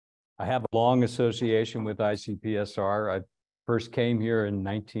I have a long association with ICPSR. I first came here in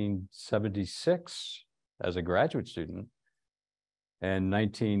 1976 as a graduate student. And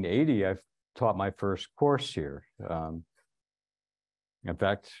 1980, I taught my first course here. In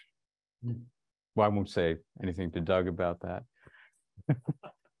fact, well, I won't say anything to Doug about that.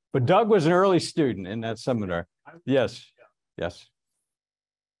 But Doug was an early student in that seminar. Yes, yes.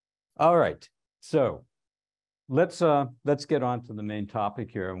 All right, so let's get on to the main topic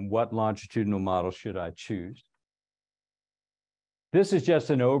here. And what longitudinal model should I choose? This is just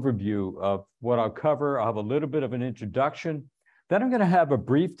an overview of what I'll cover. I'll have a little bit of an introduction. Then I'm going to have a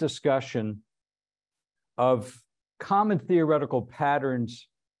brief discussion of common theoretical patterns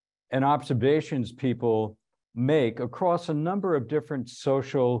and observations people make across a number of different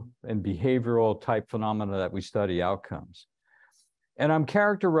social and behavioral type phenomena that we study outcomes. And I'm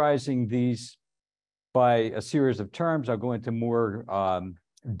characterizing these by a series of terms. I'll go into more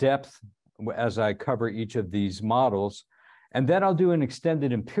depth as I cover each of these models. And then I'll do an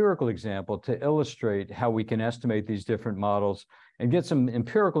extended empirical example to illustrate how we can estimate these different models and get some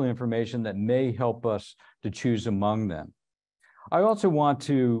empirical information that may help us to choose among them. I also want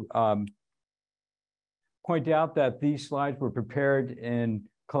to point out that these slides were prepared in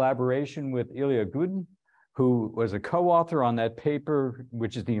collaboration with Ilya Gudin, who was a co-author on that paper,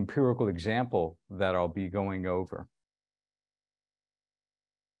 which is the empirical example that I'll be going over.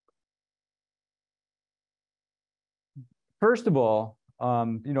 First of all,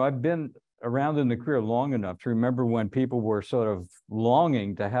 I've been around in the career long enough to remember when people were sort of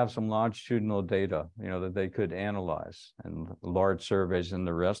longing to have some longitudinal data, that they could analyze, and large surveys and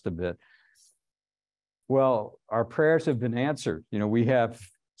the rest of it. Well, our prayers have been answered. We have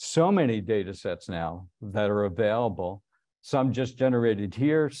so many data sets now that are available, some just generated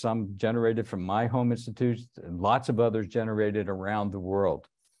here, some generated from my home institute, and lots of others generated around the world.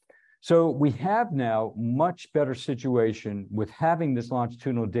 So we have now much better situation with having this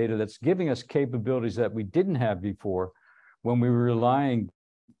longitudinal data that's giving us capabilities that we didn't have before when we were relying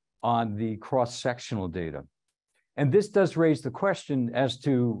on the cross-sectional data. And this does raise the question as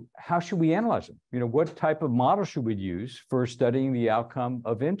to how should we analyze them? What type of model should we use for studying the outcome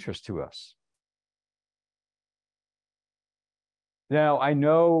of interest to us? Now, I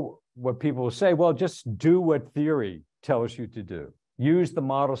know what people will say, well, just do what theory tells you to do. Use the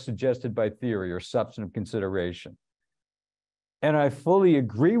model suggested by theory or substantive consideration. And I fully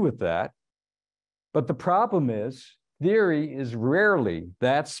agree with that. But the problem is, theory is rarely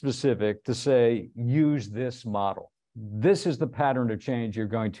that specific to say, use this model. This is the pattern of change you're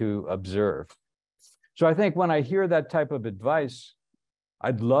going to observe. So I think when I hear that type of advice,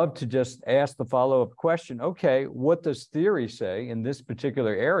 I'd love to just ask the follow-up question, okay, what does theory say in this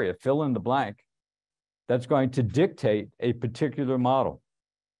particular area? Fill in the blank. That's going to dictate a particular model.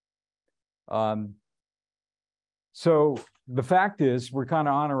 So the fact is, we're kind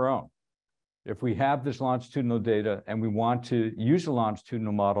of on our own. If we have this longitudinal data and we want to use a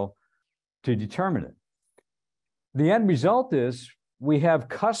longitudinal model to determine it. The end result is we have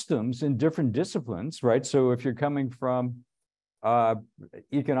customs in different disciplines, right? So if you're coming from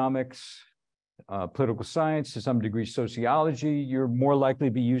economics, political science, to some degree sociology, you're more likely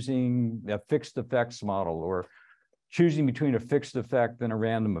to be using a fixed effects model or choosing between a fixed effect and a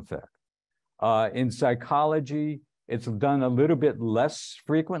random effect. In psychology, it's done a little bit less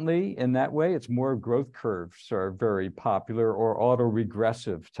frequently in that way. It's more growth curves are very popular, or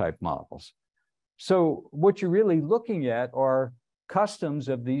autoregressive type models. So what you're really looking at are customs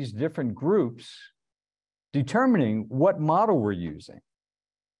of these different groups determining what model we're using.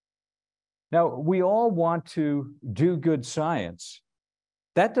 Now, we all want to do good science.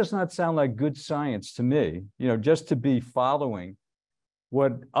 That does not sound like good science to me, just to be following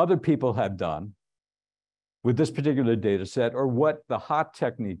what other people have done with this particular data set, or what the hot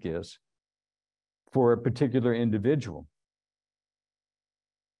technique is for a particular individual.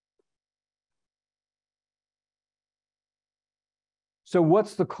 So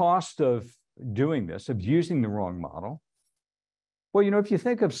what's the cost of doing this, of using the wrong model? Well, if you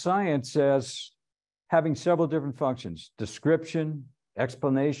think of science as having several different functions, description,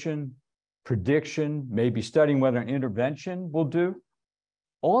 explanation, prediction, maybe studying what an intervention will do,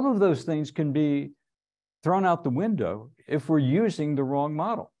 all of those things can be thrown out the window if we're using the wrong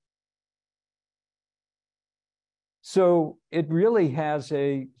model. So it really has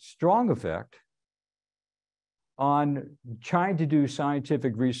a strong effect on trying to do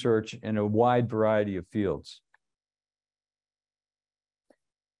scientific research in a wide variety of fields.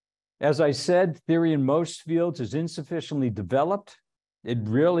 As I said, theory in most fields is insufficiently developed. It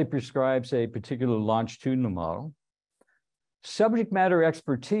rarely prescribes a particular longitudinal model. Subject matter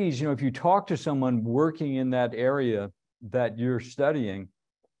expertise, if you talk to someone working in that area that you're studying,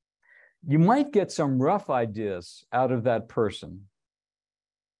 you might get some rough ideas out of that person.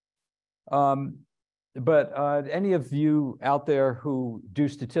 But any of you out there who do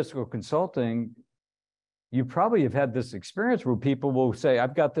statistical consulting, you probably have had this experience where people will say,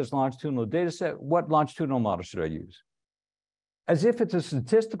 I've got this longitudinal data set. What longitudinal model should I use? As if it's a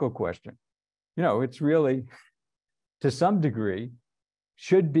statistical question. It's really, to some degree,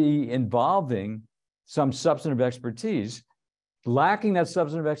 should be involving some substantive expertise. Lacking that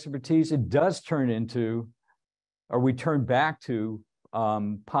substantive expertise, it does turn into, or we turn back to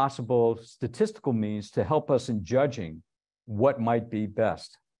possible statistical means to help us in judging what might be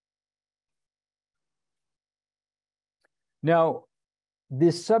best. Now,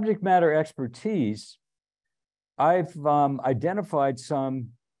 this subject matter expertise, I've identified some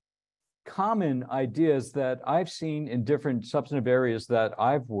common ideas that I've seen in different substantive areas that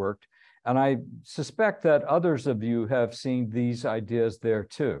I've worked, and I suspect that others of you have seen these ideas there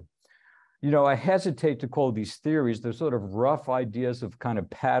too. I hesitate to call these theories. They're sort of rough ideas of kind of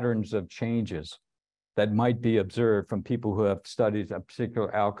patterns of changes that might be observed from people who have studied a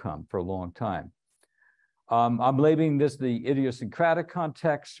particular outcome for a long time. I'm labeling this the idiosyncratic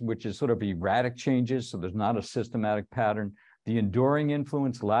context, which is sort of erratic changes, so there's not a systematic pattern. The enduring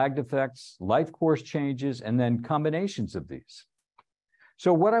influence, lagged effects, life course changes, and then combinations of these.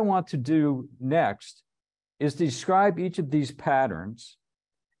 So what I want to do next is describe each of these patterns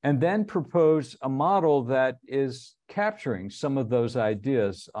and then propose a model that is capturing some of those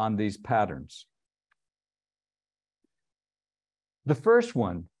ideas on these patterns. The first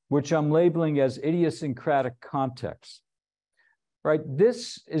one, which I'm labeling as idiosyncratic context, right?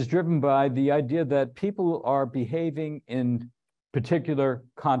 This is driven by the idea that people are behaving in particular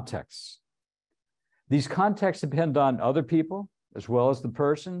contexts. These contexts depend on other people, as well as the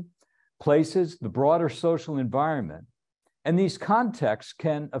person, places, the broader social environment. And these contexts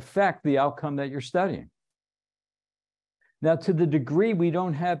can affect the outcome that you're studying. Now, to the degree we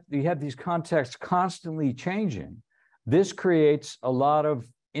have these contexts constantly changing, this creates a lot of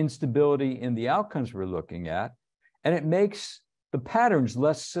instability in the outcomes we're looking at, and it makes the patterns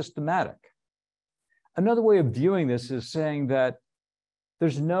less systematic. Another way of viewing this is saying that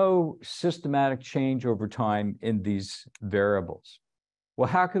there's no systematic change over time in these variables. Well,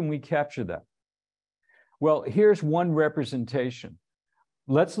 how can we capture that? Well, here's one representation.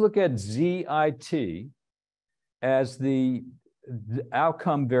 Let's look at ZIT as the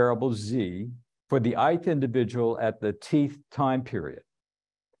outcome variable Z for the ith individual at the tth time period.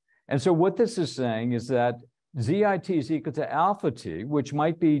 And so what this is saying is that ZIT is equal to alpha t, which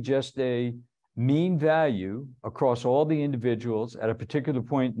might be just a mean value across all the individuals at a particular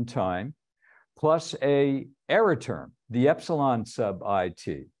point in time, plus a error term, the epsilon sub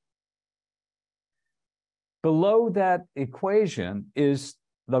IT. Below that equation is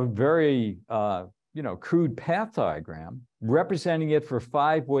the very crude path diagram representing it for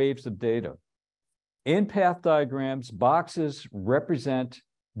 5 waves of data. In path diagrams, boxes represent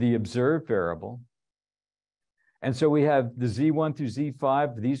the observed variable. And so we have the Z1 through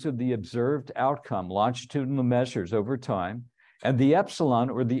Z5. These are the observed outcome, longitudinal measures over time. And the epsilon,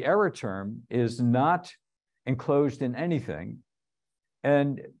 or the error term, is not enclosed in anything.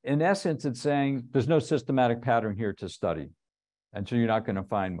 And in essence, it's saying there's no systematic pattern here to study. And so you're not going to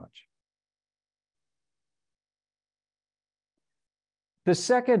find much. The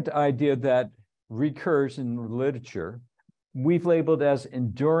second idea that recurs in literature, we've labeled as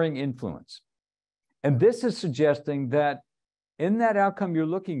enduring influence. And this is suggesting that in that outcome you're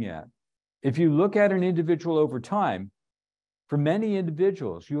looking at, if you look at an individual over time, for many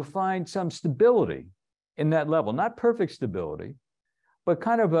individuals, you'll find some stability in that level, not perfect stability, but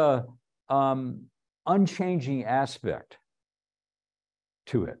kind of a unchanging aspect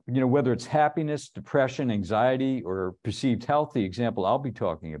to it. Whether it's happiness, depression, anxiety, or perceived health, the example I'll be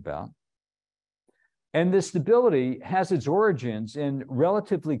talking about. And this stability has its origins in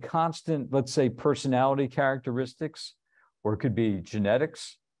relatively constant, let's say, personality characteristics, or it could be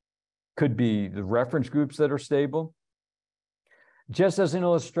genetics, could be the reference groups that are stable. Just as an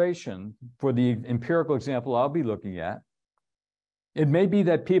illustration for the empirical example I'll be looking at, it may be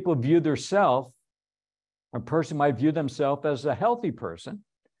that people view themselves, a person might view themselves as a healthy person,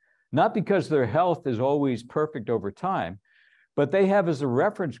 not because their health is always perfect over time, but they have as a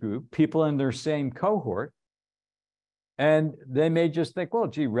reference group people in their same cohort. And they may just think, well,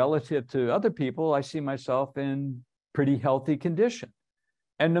 gee, relative to other people, I see myself in pretty healthy condition.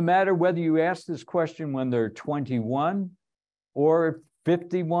 And no matter whether you ask this question when they're 21 or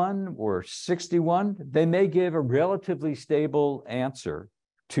 51 or 61, they may give a relatively stable answer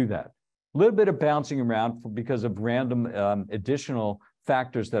to that. A little bit of bouncing around because of random additional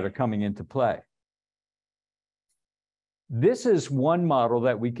factors that are coming into play. This is one model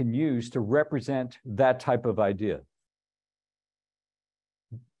that we can use to represent that type of idea.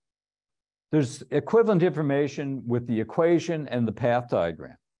 There's equivalent information with the equation and the path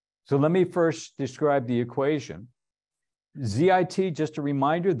diagram. So let me first describe the equation. ZIT, just a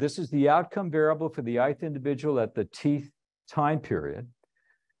reminder, this is the outcome variable for the ith individual at the tth time period.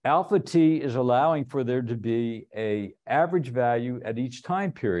 Alpha t is allowing for there to be an average value at each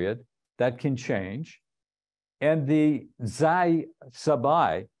time period that can change. And the xi sub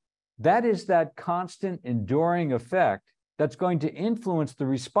I, that is that constant enduring effect that's going to influence the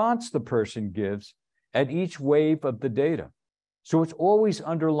response the person gives at each wave of the data. So it's always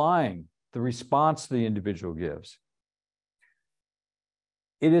underlying the response the individual gives.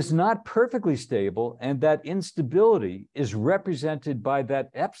 It is not perfectly stable, and that instability is represented by that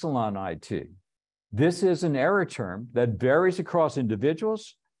epsilon IT. This is an error term that varies across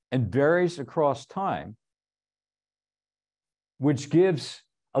individuals and varies across time, which gives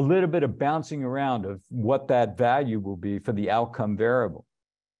a little bit of bouncing around of what that value will be for the outcome variable.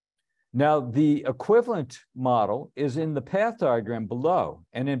 Now, the equivalent model is in the path diagram below,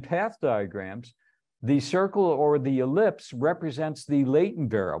 and in path diagrams, the circle or the ellipse represents the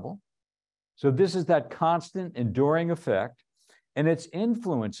latent variable. So this is that constant enduring effect, and it's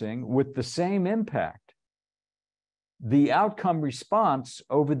influencing with the same impact the outcome response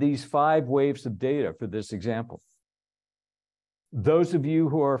over these 5 waves of data for this example. Those of you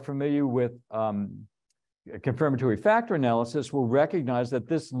who are familiar with confirmatory factor analysis will recognize that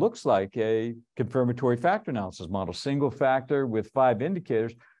this looks like a confirmatory factor analysis model, single factor with 5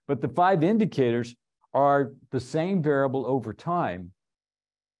 indicators, but the 5 indicators are the same variable over time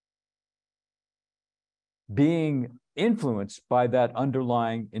being influenced by that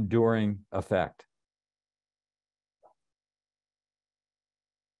underlying enduring effect.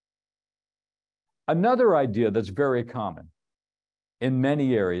 Another idea that's very common in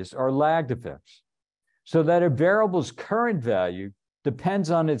many areas are lagged effects, so that a variable's current value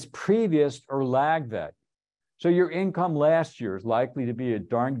depends on its previous or lagged value. So your income last year is likely to be a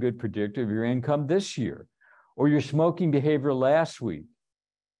darn good predictor of your income this year, or your smoking behavior last week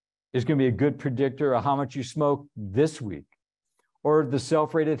is going to be a good predictor of how much you smoke this week, or the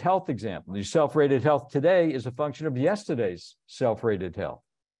self-rated health example. Your self-rated health today is a function of yesterday's self-rated health.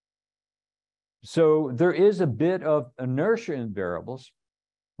 So there is a bit of inertia in variables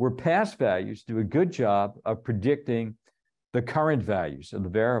where past values do a good job of predicting the current values of the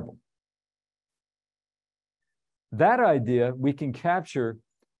variable. That idea we can capture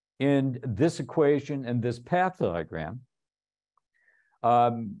in this equation and this path diagram.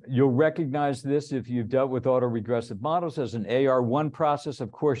 You'll recognize this if you've dealt with autoregressive models as an AR1 process.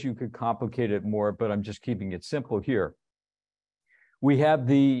 Of course, you could complicate it more, but I'm just keeping it simple here. We have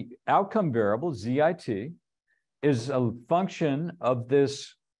the outcome variable, ZIT, is a function of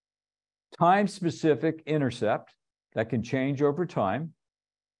this time-specific intercept that can change over time,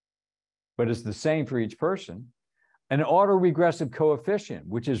 but is the same for each person. An autoregressive coefficient,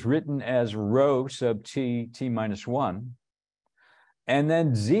 which is written as rho sub t, t minus 1, and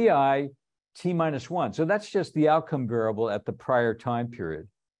then zi, t minus 1. So that's just the outcome variable at the prior time period.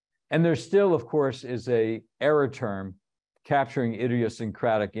 And there still, of course, is an error term capturing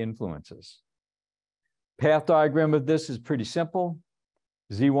idiosyncratic influences. Path diagram of this is pretty simple.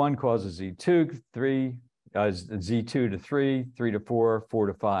 Z1 causes Z2, Z2 to 3, 3 to 4, 4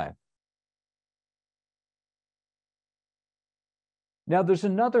 to 5. Now, there's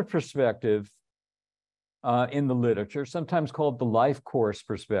another perspective in the literature, sometimes called the life course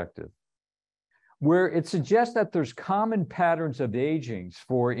perspective, where it suggests that there's common patterns of agings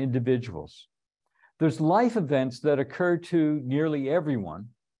for individuals. There's life events that occur to nearly everyone,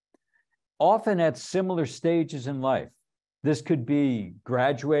 often at similar stages in life. This could be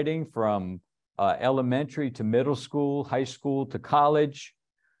graduating from elementary to middle school, high school to college.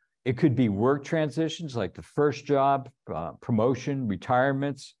 It could be work transitions like the first job, promotion,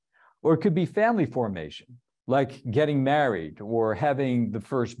 retirements, or it could be family formation, like getting married or having the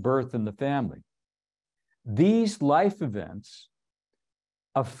first birth in the family. These life events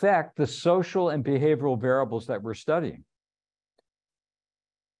affect the social and behavioral variables that we're studying.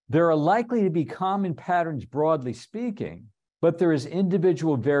 There are likely to be common patterns, broadly speaking, but there is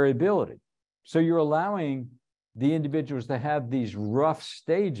individual variability. So you're allowing the individuals to have these rough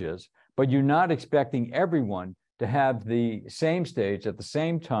stages, but you're not expecting everyone to have the same stage at the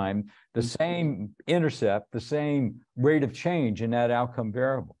same time, the same intercept, the same rate of change in that outcome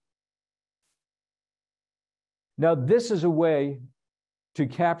variable. Now, this is a way to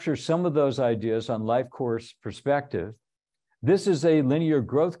capture some of those ideas on life course perspective. This is a linear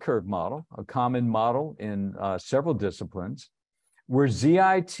growth curve model, a common model in several disciplines, where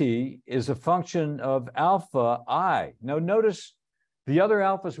ZIT is a function of alpha I. Now, notice the other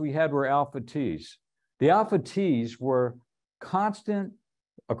alphas we had were alpha T's. The alpha T's were constant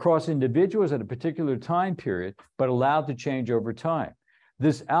across individuals at a particular time period, but allowed to change over time.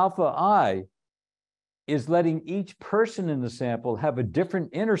 This alpha I is letting each person in the sample have a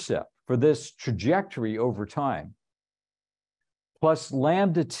different intercept for this trajectory over time, plus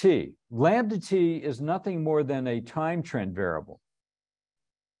lambda T. Lambda T is nothing more than a time trend variable.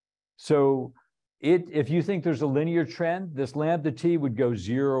 So if you think there's a linear trend, this lambda T would go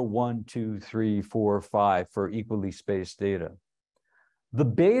 0, 1, 2, 3, 4, 5 for equally spaced data. The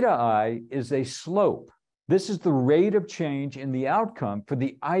beta I is a slope. This is the rate of change in the outcome for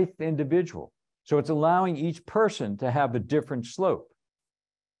the ith individual. So it's allowing each person to have a different slope.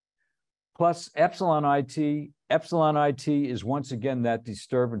 Plus epsilon IT. Epsilon IT is once again that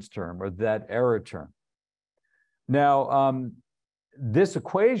disturbance term or that error term. Now, this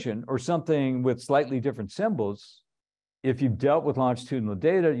equation or something with slightly different symbols, if you've dealt with longitudinal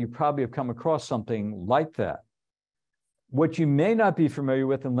data, you probably have come across something like that. What you may not be familiar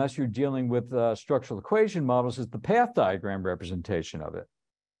with unless you're dealing with structural equation models is the path diagram representation of it.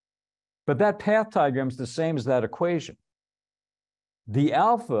 But that path diagram is the same as that equation. The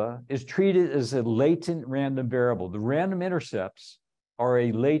alpha is treated as a latent random variable. The random intercepts are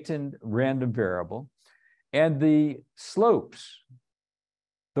a latent random variable. And the slopes,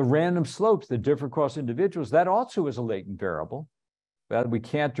 the random slopes that differ across individuals, that also is a latent variable that we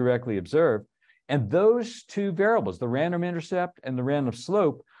can't directly observe. And those two variables, the random intercept and the random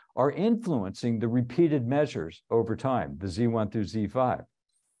slope, are influencing the repeated measures over time, the Z1 through Z5.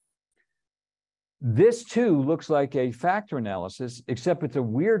 This too looks like a factor analysis, except it's a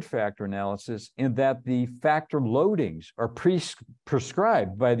weird factor analysis in that the factor loadings are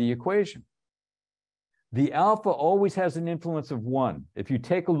prescribed by the equation. The alpha always has an influence of 1. If you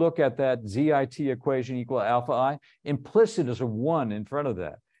take a look at that ZIT equation equal alpha I, implicit is a 1 in front of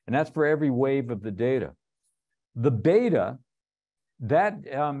that. And that's for every wave of the data. The beta, that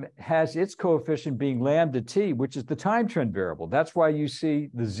has its coefficient being lambda T, which is the time trend variable. That's why you see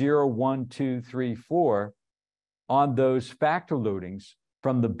the 0, 1, 2, 3, 4 on those factor loadings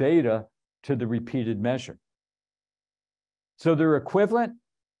from the beta to the repeated measure. So they're equivalent.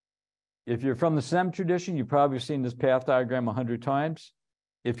 If you're from the SEM tradition, you've probably seen this path diagram 100 times.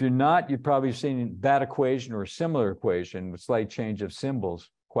 If you're not, you've probably seen that equation or a similar equation with slight change of symbols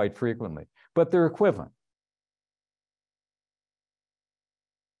quite frequently, but they're equivalent.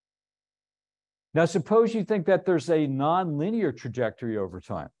 Now, suppose you think that there's a nonlinear trajectory over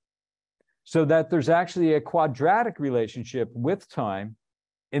time, so that there's actually a quadratic relationship with time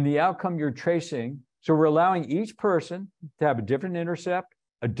in the outcome you're tracing. So we're allowing each person to have a different intercept,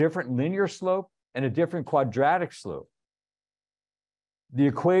 a different linear slope, and a different quadratic slope. The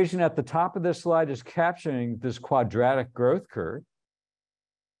equation at the top of this slide is capturing this quadratic growth curve.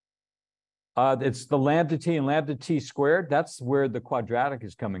 It's the lambda T and lambda T squared. That's where the quadratic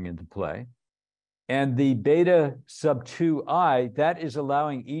is coming into play. And the beta sub 2I, that is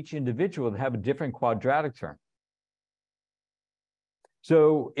allowing each individual to have a different quadratic term.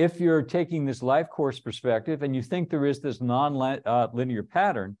 So if you're taking this life course perspective and you think there is this non-linear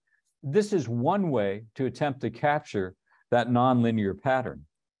pattern, this is one way to attempt to capture that non-linear pattern.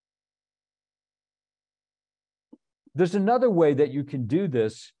 There's another way that you can do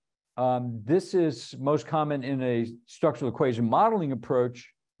this. This is most common in a structural equation modeling approach,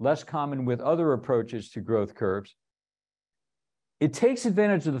 less common with other approaches to growth curves. It takes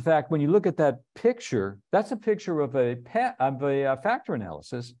advantage of the fact when you look at that picture, that's a picture of a factor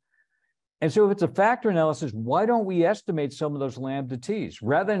analysis. And so if it's a factor analysis, why don't we estimate some of those lambda T's?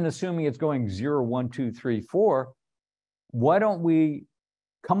 Rather than assuming it's going 0, 1, 2, 3, 4, why don't we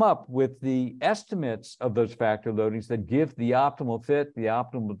come up with the estimates of those factor loadings that give the optimal fit, the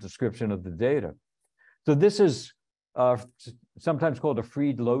optimal description of the data? So this is sometimes called a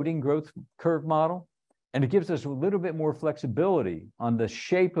free loading growth curve model. And it gives us a little bit more flexibility on the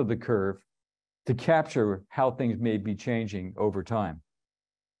shape of the curve to capture how things may be changing over time.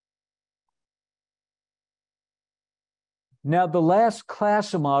 Now, the last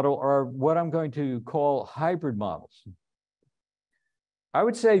class of model are what I'm going to call hybrid models. I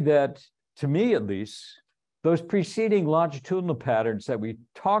would say that, to me at least, those preceding longitudinal patterns that we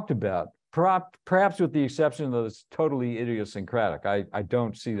talked about perhaps with the exception of this totally idiosyncratic. I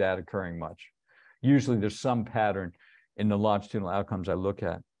don't see that occurring much. Usually there's some pattern in the longitudinal outcomes I look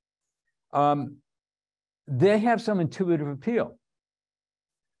at. They have some intuitive appeal.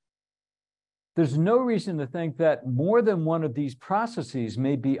 There's no reason to think that more than one of these processes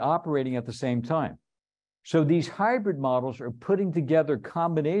may be operating at the same time. So these hybrid models are putting together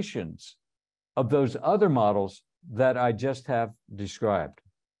combinations of those other models that I just have described.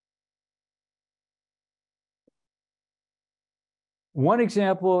 One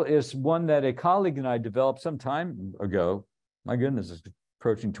example is one that a colleague and I developed some time ago. My goodness, it's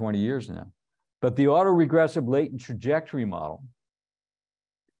approaching 20 years now. But the autoregressive latent trajectory model.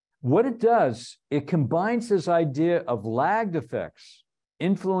 What it does, it combines this idea of lagged effects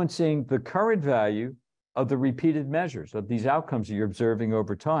influencing the current value of the repeated measures of these outcomes that you're observing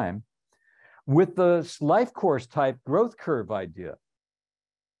over time with the life course type growth curve idea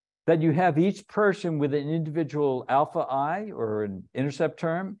that you have each person with an individual alpha I or an intercept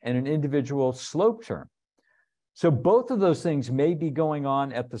term and an individual slope term. So both of those things may be going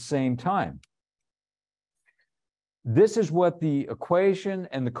on at the same time. This is what the equation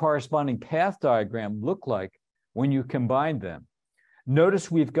and the corresponding path diagram look like when you combine them. Notice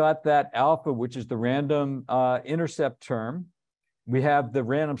we've got that alpha, which is the random intercept term. We have the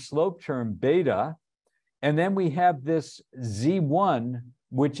random slope term beta, and then we have this Z1,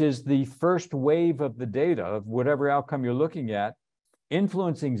 which is the first wave of the data of whatever outcome you're looking at,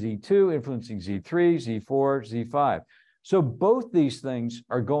 influencing Z2, influencing Z3, Z4, Z5. So both these things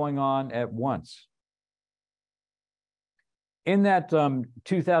are going on at once. In that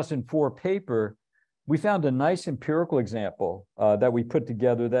 2004 paper, we found a nice empirical example that we put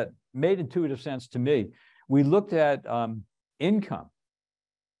together that made intuitive sense to me. We looked at income.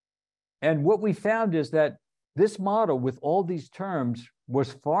 And what we found is that this model with all these terms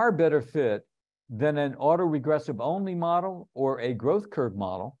was far better fit than an autoregressive only model or a growth curve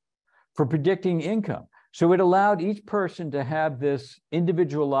model for predicting income. So it allowed each person to have this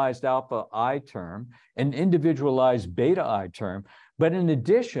individualized alpha I term, an individualized beta I term, but in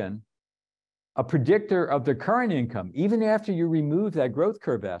addition, a predictor of their current income, even after you remove that growth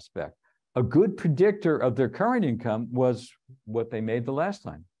curve aspect. A good predictor of their current income was what they made the last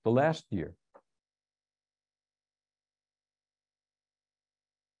time, the last year.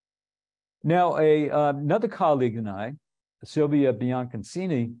 Now, another colleague and I, Silvia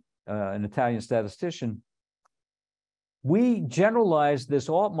Bianconcini, an Italian statistician, we generalized this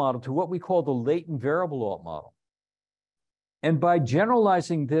alt model to what we call the latent variable alt model. And by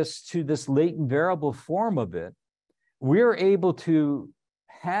generalizing this to this latent variable form of it, we're able to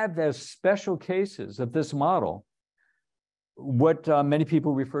have as special cases of this model what many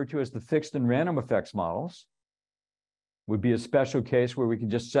people refer to as the fixed and random effects models. Would be a special case where we can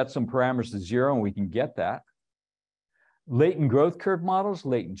just set some parameters to 0 and we can get that. Latent growth curve models,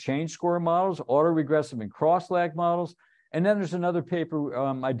 latent change score models, autoregressive and cross-lag models. And then there's another paper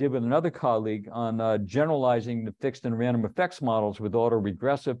I did with another colleague on generalizing the fixed and random effects models with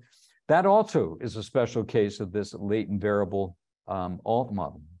autoregressive. That also is a special case of this latent variable alt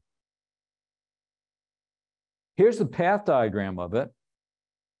model. Here's the path diagram of it.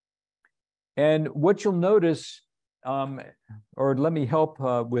 And what you'll notice, or let me help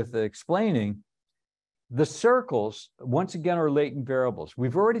with explaining, the circles, once again, are latent variables.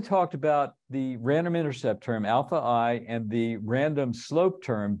 We've already talked about the random intercept term, alpha I, and the random slope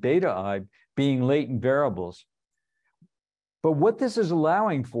term, beta I, being latent variables. But what this is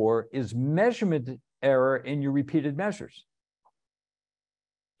allowing for is measurement error in your repeated measures.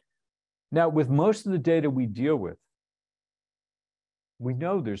 Now, with most of the data we deal with, we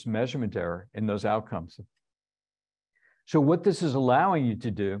know there's measurement error in those outcomes. So what this is allowing you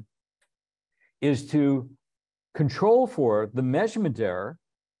to do is to control for the measurement error.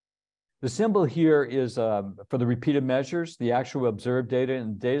 The symbol here is for the repeated measures, the actual observed data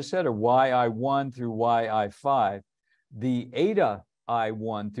in the data set are yi1 through yi5. The eta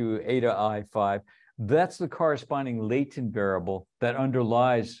I1 through eta I5, that's the corresponding latent variable that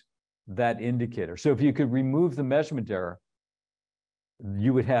underlies that indicator. So if you could remove the measurement error,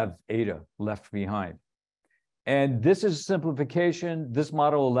 you would have eta left behind. And this is a simplification. This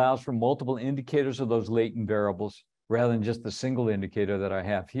model allows for multiple indicators of those latent variables rather than just the single indicator that I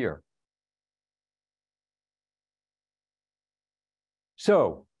have here.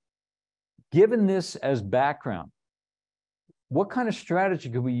 So, given this as background, what kind of strategy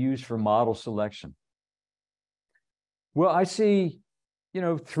could we use for model selection? Well, I see,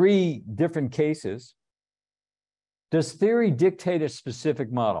 3 different cases. Does theory dictate a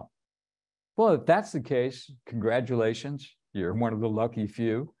specific model? Well, if that's the case, congratulations, you're one of the lucky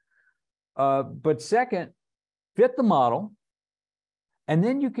few. But second, fit the model, and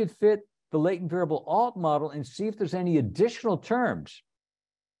then you could fit the latent variable alt model and see if there's any additional terms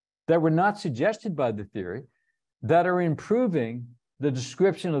that were not suggested by the theory that are improving the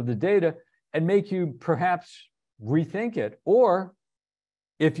description of the data and make you perhaps rethink it. Or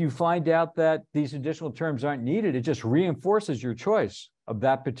if you find out that these additional terms aren't needed, it just reinforces your choice of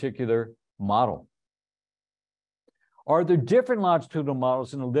that particular model. Are there different longitudinal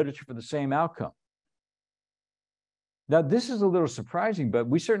models in the literature for the same outcome? Now, this is a little surprising, but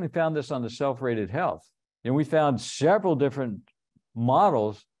we certainly found this on the self-rated health. And we found several different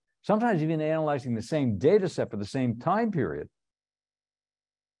models, sometimes even analyzing the same data set for the same time period,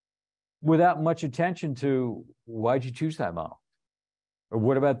 without much attention to why'd you choose that model? Or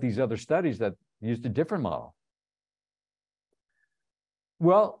what about these other studies that used a different model?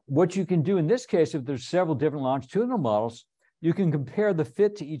 Well, what you can do in this case, if there's several different longitudinal models, you can compare the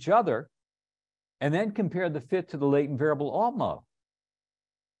fit to each other and then compare the fit to the latent variable alt model.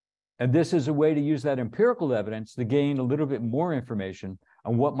 And this is a way to use that empirical evidence to gain a little bit more information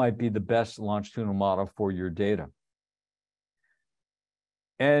on what might be the best longitudinal model for your data.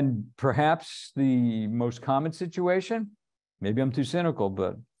 And perhaps the most common situation, maybe I'm too cynical,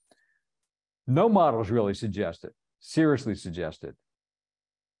 but no model is really suggested, seriously suggested.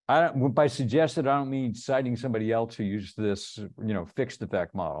 By suggested, I don't mean citing somebody else who used this, fixed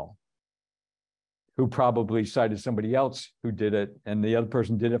effect model, who probably cited somebody else who did it, and the other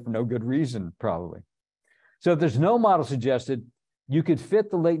person did it for no good reason, probably. So if there's no model suggested, you could fit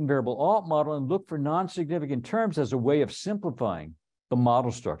the latent variable alt model and look for non-significant terms as a way of simplifying the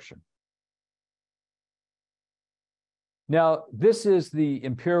model structure. Now, this is the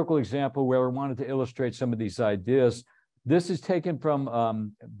empirical example where we wanted to illustrate some of these ideas. This is taken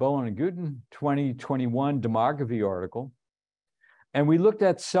from Bowen and Gooten 2021 Demography article. And we looked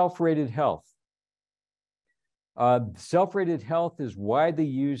at self-rated health. Self-rated health is widely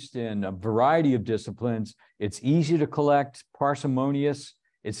used in a variety of disciplines. It's easy to collect, parsimonious.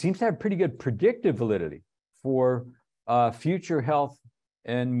 It seems to have pretty good predictive validity for future health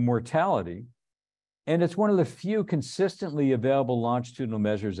and mortality. And it's one of the few consistently available longitudinal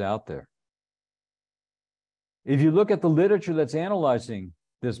measures out there. If you look at the literature that's analyzing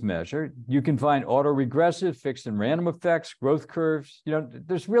this measure, you can find autoregressive, fixed and random effects, growth curves.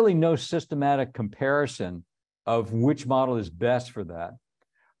 There's really no systematic comparison of which model is best for that.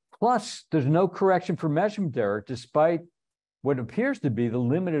 Plus, there's no correction for measurement error, despite what appears to be the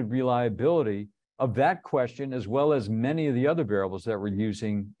limited reliability of that question, as well as many of the other variables that we're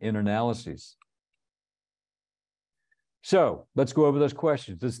using in analyses. So let's go over those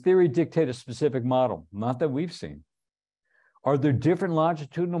questions. Does theory dictate a specific model? Not that we've seen. Are there different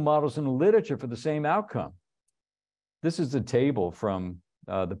longitudinal models in the literature for the same outcome? This is a table from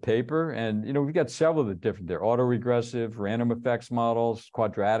the paper, and we've got several of the different there: autoregressive, random effects models,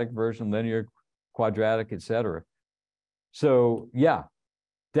 quadratic version, linear, quadratic, etc. So yeah,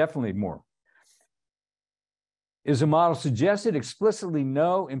 definitely more. Is a model suggested? Explicitly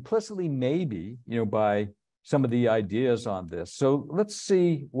no, implicitly maybe, by some of the ideas on this. So let's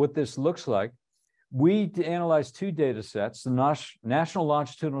see what this looks like. We analyzed two data sets: the National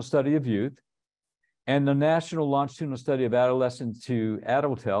Longitudinal Study of Youth and the National Longitudinal Study of Adolescent to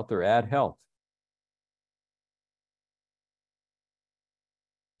Adult Health, or Add Health.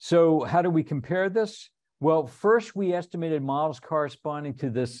 So how do we compare this? Well, first we estimated models corresponding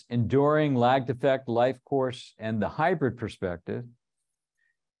to this enduring lagged effect, life course, and the hybrid perspective.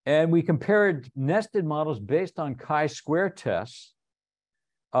 And we compared nested models based on chi-square tests,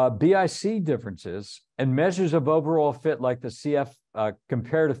 BIC differences, and measures of overall fit like the CF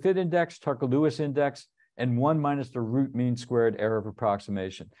comparative fit index, Tucker-Lewis index, and 1 minus the root mean squared error of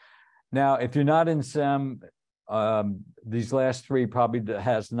approximation. Now, if you're not in SEM, these last three probably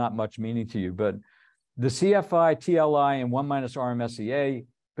has not much meaning to you, but the CFI, TLI, and 1 minus RMSEA,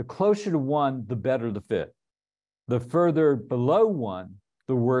 the closer to 1, the better the fit. The further below 1,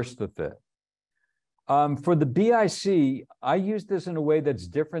 the worse the fit. For the BIC, I use this in a way that's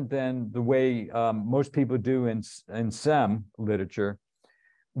different than the way most people do in SEM literature,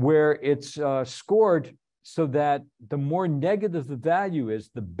 where it's scored so that the more negative the value is,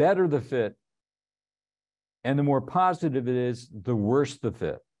 the better the fit, and the more positive it is, the worse the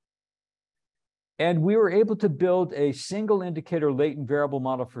fit. And we were able to build a single indicator latent variable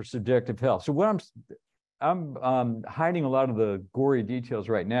model for subjective health. So what I'm hiding a lot of the gory details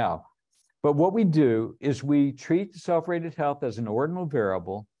right now, but what we do is we treat self-rated health as an ordinal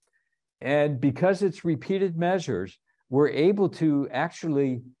variable, and because it's repeated measures, we're able to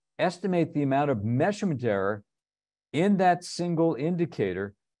actually estimate the amount of measurement error in that single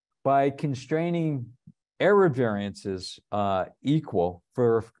indicator by constraining error variances equal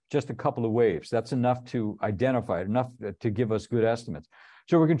for just a couple of waves. That's enough to identify it, enough to give us good estimates.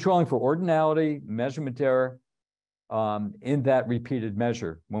 So we're controlling for ordinality, measurement error in that repeated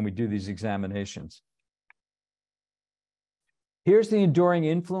measure when we do these examinations. Here's the enduring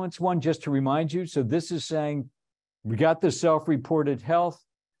influence one, just to remind you. So this is saying we got the self-reported health.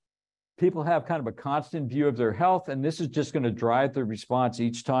 People have kind of a constant view of their health, and this is just going to drive the response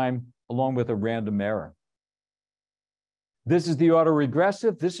each time along with a random error. This is the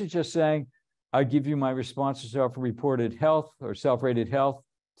autoregressive. This is just saying, I give you my response to self-reported health or self-rated health.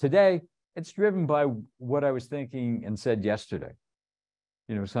 Today, it's driven by what I was thinking and said yesterday.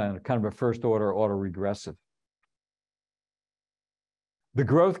 You know, kind of a first order autoregressive. The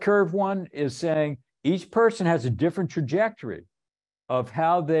growth curve one is saying each person has a different trajectory of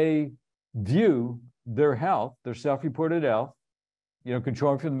how they view their health, their self-reported health, you know,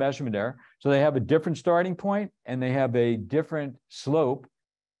 controlling for the measurement error. So they have a different starting point and they have a different slope.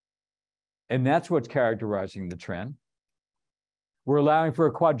 And that's what's characterizing the trend. We're allowing for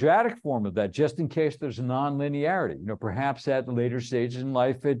a quadratic form of that just in case there's a nonlinearity. You know, perhaps at later stages in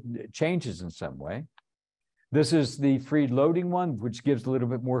life, it changes in some way. This is the free loading one, which gives a little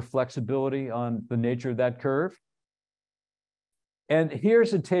bit more flexibility on the nature of that curve. And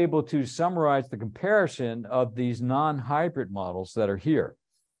here's a table to summarize the comparison of these non-hybrid models that are here.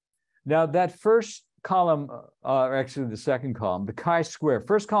 Now, that first column, or actually the second column, the chi-square.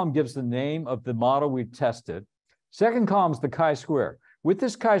 First column gives the name of the model we tested. Second column is the chi-square. With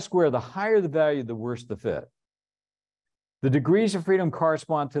this chi-square, the higher the value, the worse the fit. The degrees of freedom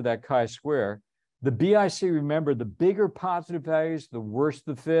correspond to that chi-square. The BIC, remember, the bigger positive values, the worse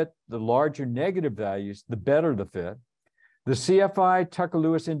the fit. The larger negative values, the better the fit. The CFI,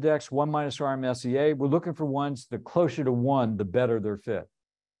 Tucker-Lewis index, 1 minus RMSEA, we're looking for ones the closer to 1, the better their fit.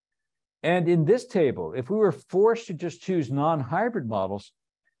 And in this table, if we were forced to just choose non-hybrid models,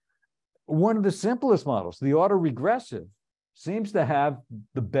 one of the simplest models, the autoregressive, seems to have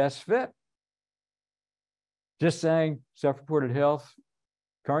the best fit. Just saying self-reported health,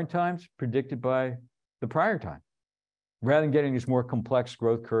 current times predicted by the prior time, rather than getting these more complex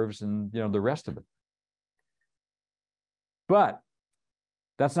growth curves and, you know, the rest of it. But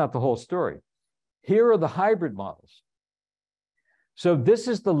that's not the whole story. Here are the hybrid models. So this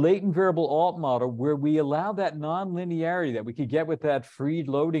is the latent variable alt model where we allow that nonlinearity that we could get with that free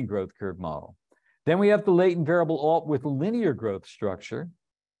loading growth curve model. Then we have the latent variable alt with a linear growth structure.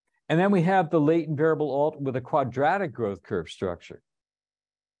 And then we have the latent variable alt with a quadratic growth curve structure.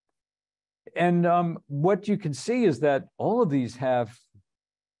 And what you can see is that all of these have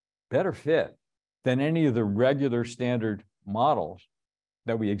better fit than any of the regular standard models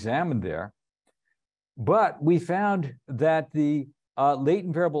that we examined there. But we found that the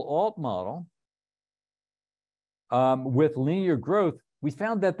latent variable alt model with linear growth, we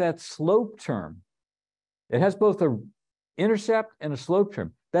found that that slope term, it has both an intercept and a slope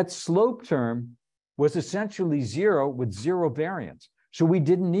term. That slope term was essentially 0 with 0 variance. So we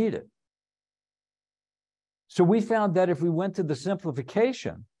didn't need it. So we found that if we went to the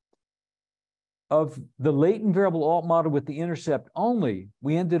simplification of the latent variable alt model with the intercept only,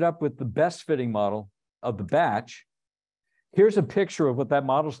 we ended up with the best fitting model of the batch. Here's a picture of what that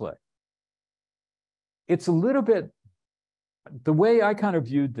model's like. It's a little bit, the way I kind of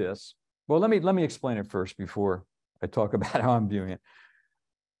viewed this, well, let me explain it first before I talk about how I'm viewing it.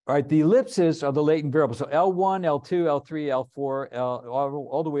 All right, the ellipses are the latent variables. So L1, L2, L3, L4,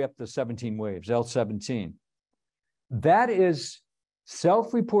 all the way up to 17 waves, L17. That is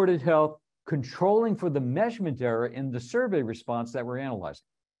self-reported health controlling for the measurement error in the survey response that we're analyzing.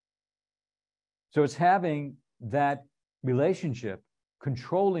 So it's having that relationship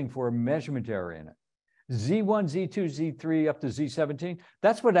controlling for a measurement error in it. Z1, Z2, Z3 up to Z17,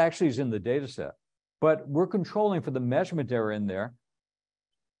 that's what actually is in the data set. But we're controlling for the measurement error in there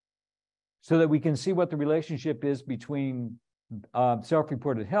so that we can see what the relationship is between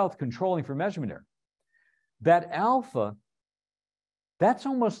self-reported health controlling for measurement error. That alpha, that's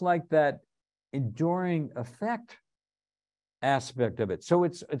almost like that enduring effect aspect of it. So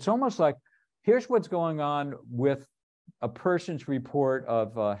it's almost like, here's what's going on with a person's report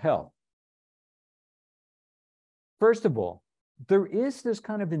of health. First of all, there is this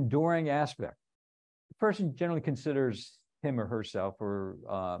kind of enduring aspect. The person generally considers him or herself or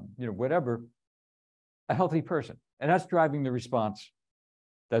whatever a healthy person, and that's driving the response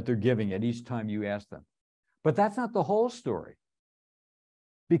that they're giving at each time you ask them. But that's not the whole story,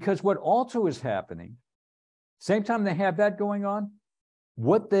 because what also is happening, same time they have that going on,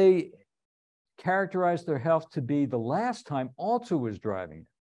 what they characterize their health to be the last time also is driving it.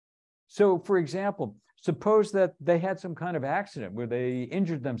 So for example, suppose that they had some kind of accident where they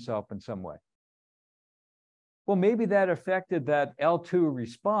injured themselves in some way. Well, maybe that affected that L2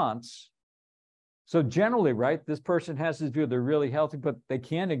 response. So generally, right, this person has this view they're really healthy, but they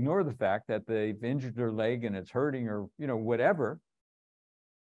can't ignore the fact that they've injured their leg and it's hurting or, you know, whatever.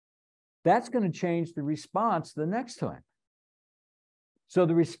 That's going to change the response the next time. So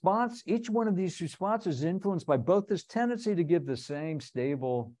the response, each one of these responses is influenced by both this tendency to give the same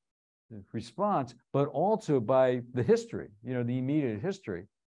stable response, but also by the history, you know, the immediate history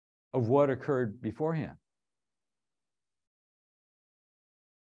of what occurred beforehand.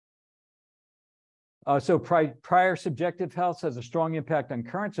 So prior subjective health has a strong impact on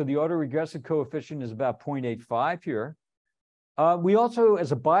current. So the autoregressive coefficient is about 0.85 here. We also,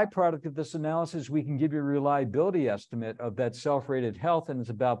 as a byproduct of this analysis, we can give you a reliability estimate of that self-rated health, and it's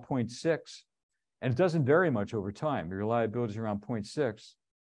about 0.6. And it doesn't vary much over time. The reliability is around 0.6.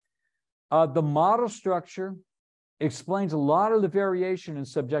 The model structure explains a lot of the variation in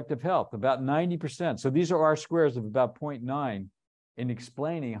subjective health, about 90%. So these are R-squares of about 0.9 in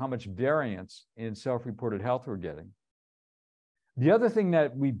explaining how much variance in self-reported health we're getting. The other thing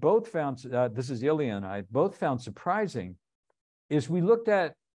that we both found, this is Ilya and I, both found surprising, is we looked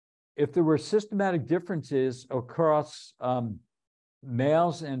at if there were systematic differences across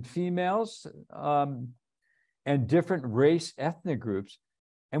males and females and different race ethnic groups.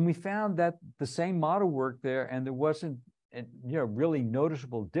 And we found that the same model worked there, and there wasn't, you know, really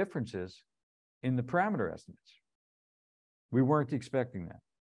noticeable differences in the parameter estimates. We weren't expecting that.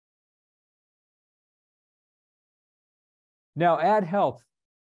 Now, Add Health,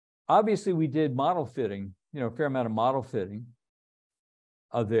 obviously we did model fitting, you know, a fair amount of model fitting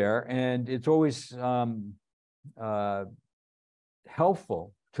there, and it's always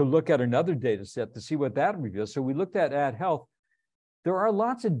helpful to look at another data set to see what that reveals. So we looked at Add Health. There are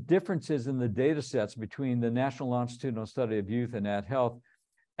lots of differences in the data sets between the National Longitudinal Study of Youth and Add Health.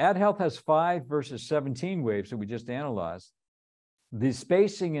 Add Health has 5 versus 17 waves that we just analyzed. The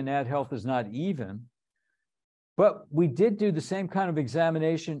spacing in Add Health is not even, but we did do the same kind of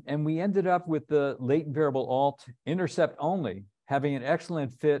examination, and we ended up with the latent variable alt intercept only having an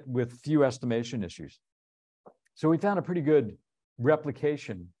excellent fit with few estimation issues. So we found a pretty good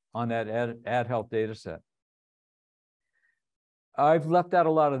replication on that Add Health data set. I've left out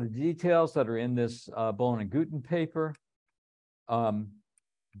a lot of the details that are in this Bowen and Guten paper.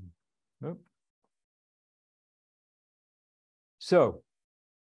 So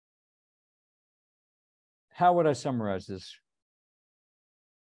how would I summarize this?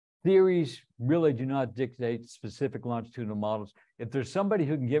 Theories really do not dictate specific longitudinal models. If there's somebody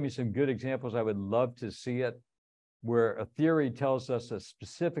who can give me some good examples, I would love to see it, where a theory tells us a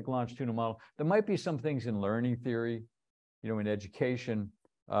specific longitudinal model. There might be some things in learning theory, you know, in education,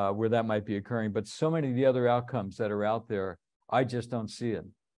 where that might be occurring, but so many of the other outcomes that are out there, I just don't see it.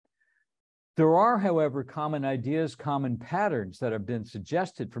 There are, however, common ideas, common patterns that have been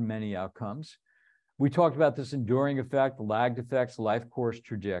suggested for many outcomes. We talked about this enduring effect, lagged effects, life course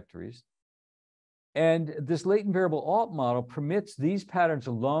trajectories. And this latent variable alt model permits these patterns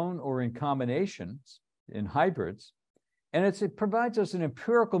alone or in combinations, in hybrids, and it provides us an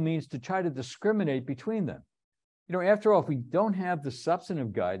empirical means to try to discriminate between them. You know, after all, if we don't have the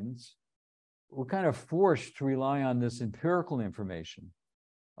substantive guidance, we're kind of forced to rely on this empirical information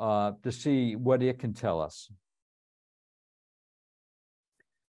to see what it can tell us.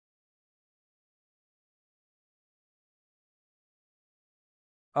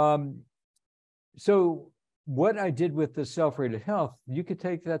 So what I did with the self-rated health, you could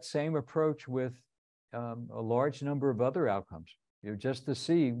take that same approach with a large number of other outcomes, you know, just to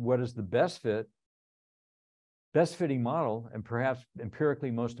see what is the best fitting model and perhaps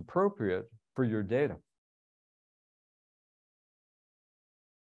empirically most appropriate for your data.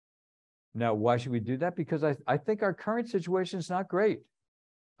 Now, why should we do that? Because I think our current situation is not great.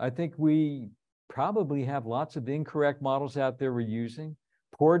 I think we probably have lots of incorrect models out there we're using,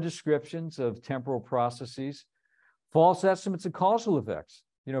 poor descriptions of temporal processes, false estimates of causal effects.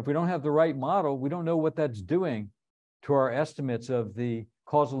 You know, if we don't have the right model, we don't know what that's doing to our estimates of the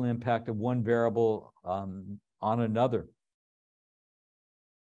causal impact of one variable on another.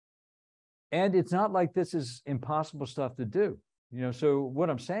 And it's not like this is impossible stuff to do. You know, so what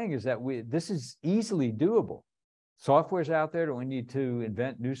I'm saying is that this is easily doable. Software's out there, we need to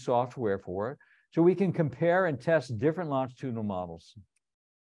invent new software for it, so we can compare and test different longitudinal models.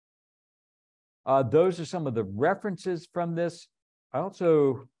 Those are some of the references from this. I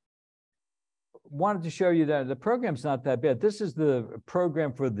also wanted to show you that the program's not that bad. This is the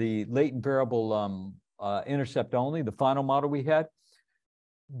program for the latent variable intercept only, the final model we had.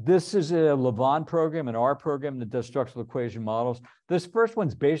 This is a Levon program, an R program that does structural equation models. This first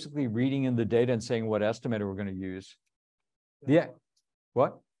one's basically reading in the data and saying what estimator we're going to use. Yeah.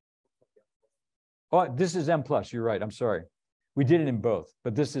 What? Oh, this is M plus. You're right. I'm sorry. We did it in both,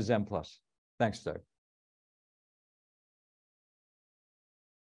 but this is M plus. Thanks, Doug.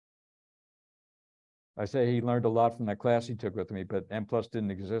 I say he learned a lot from that class he took with me, but M plus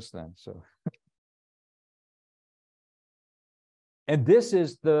didn't exist then. So, and this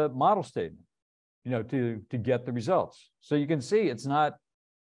is the model statement, you know, to get the results. So you can see it's not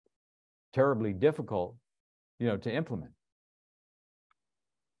terribly difficult, you know, to implement.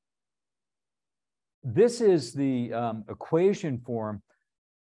 This is the equation form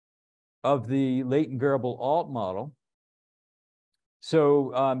of the latent variable alt model.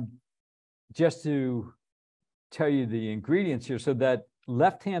 So just to tell you the ingredients here, so that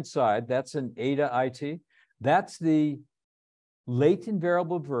left-hand side, that's an eta IT. That's the latent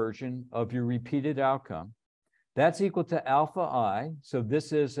variable version of your repeated outcome. That's equal to alpha I. So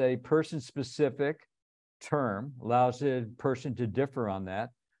this is a person-specific term, allows a person to differ on that.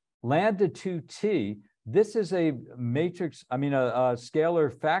 Lambda 2t, this is a matrix, a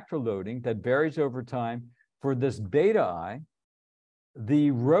scalar factor loading that varies over time for this beta I.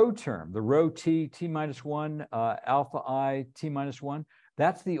 The rho term, the rho t, t minus 1, alpha I, t minus 1,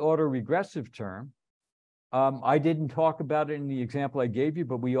 that's the autoregressive term. I didn't talk about it in the example I gave you,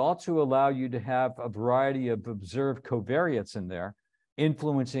 but we also allow you to have a variety of observed covariates in there,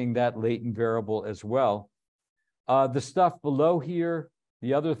 influencing that latent variable as well. The stuff below here,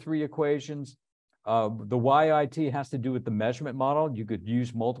 the other three equations, the YIT has to do with the measurement model. You could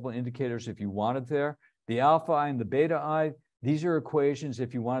use multiple indicators if you wanted there. The alpha I and the beta I, these are equations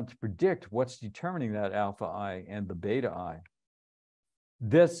if you wanted to predict what's determining that alpha I and the beta I.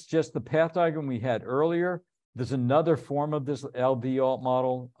 This just the path diagram we had earlier. There's another form of this LV alt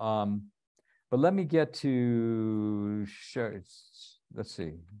model. But let me get to show, let's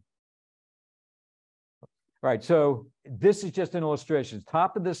see. All right, so this is just an illustration.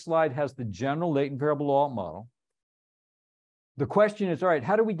 Top of this slide has the general latent variable alt model. The question is, all right,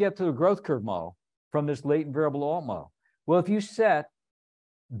 how do we get to the growth curve model from this latent variable alt model? Well, if you set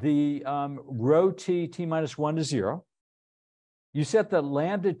the rho t, t minus 1 to 0, you set the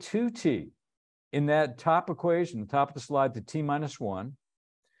lambda 2t in that top equation, the top of the slide, to t minus 1,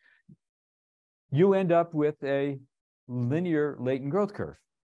 you end up with a linear latent growth curve.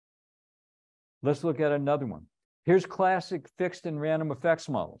 Let's look at another one. Here's classic fixed and random effects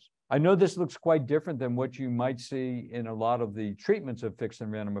models. I know this looks quite different than what you might see in a lot of the treatments of fixed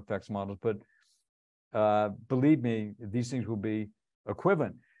and random effects models, but believe me, these things will be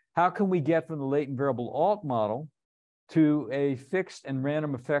equivalent. How can we get from the latent variable alt model to a fixed and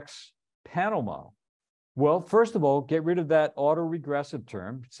random effects panel model? Well, first of all, get rid of that autoregressive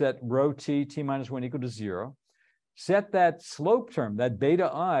term, set rho t, t minus 1 equal to 0. Set that slope term, that beta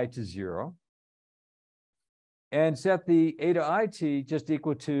I, to 0. And set the eta IT just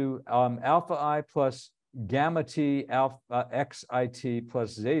equal to alpha I plus gamma t alpha xit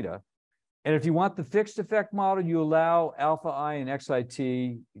plus zeta. And if you want the fixed effect model, you allow alpha I and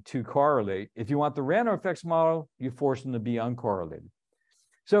xit to correlate. If you want the random effects model, you force them to be uncorrelated.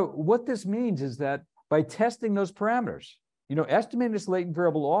 So what this means is that by testing those parameters, you know, estimating this latent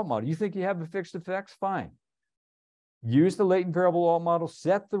variable alt model, you think you have the fixed effects? Fine. Use the latent variable alt model,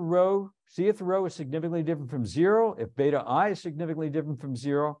 set the rho, see if the rho is significantly different from 0, if beta I is significantly different from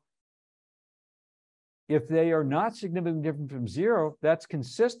 0. If they are not significantly different from 0, that's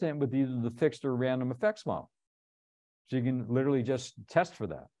consistent with either the fixed or random effects model. So you can literally just test for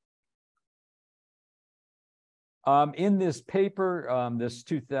that. In this paper, this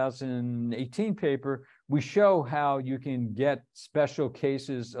 2018 paper, we show how you can get special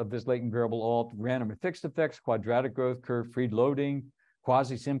cases of this latent variable alt, random and fixed effects, quadratic growth curve, free loading,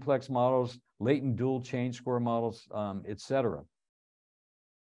 quasi-simplex models, latent dual change score models, etc.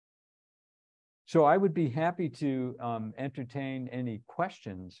 So I would be happy to entertain any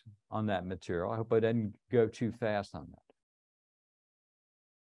questions on that material. I hope I didn't go too fast on that.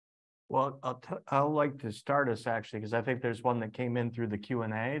 Well, I'll like to start us actually, because I think there's one that came in through the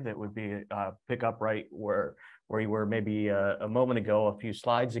Q&A that would be pick up right where you were maybe a moment ago, a few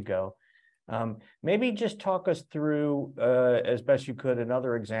slides ago. Maybe just talk us through, as best you could,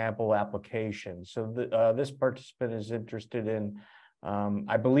 another example application. So this participant is interested in,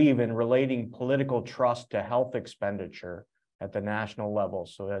 I believe, in relating political trust to health expenditure at the national level.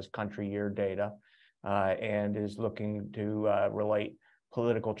 So it has country year data and is looking to relate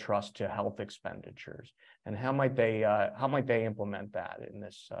political trust to health expenditures, and how might they implement that in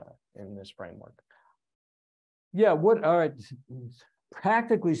this framework? Yeah. All right.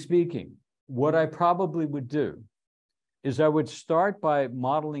 Practically speaking, what I probably would do is I would start by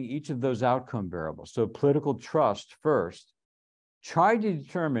modeling each of those outcome variables. So political trust first, try to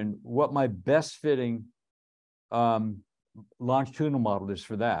determine what my best fitting longitudinal model is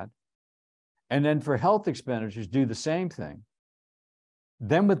for that. And then for health expenditures, do the same thing.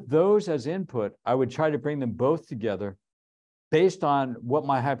 Then with those as input, I would try to bring them both together based on what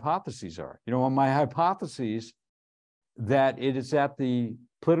my hypotheses are. You know, on my hypotheses that it is at the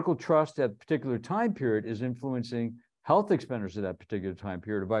political trust at a particular time period is influencing health expenditures at that particular time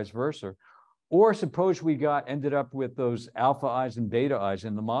period, or vice versa. Or suppose we ended up with those alpha I's and beta I's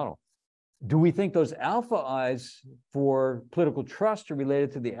in the model. Do we think those alpha I's for political trust are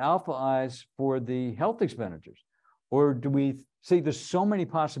related to the alpha I's for the health expenditures? Or do we see there's so many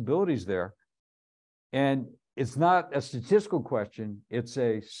possibilities there? And it's not a statistical question, it's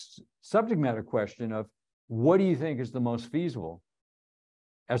a subject matter question of what do you think is the most feasible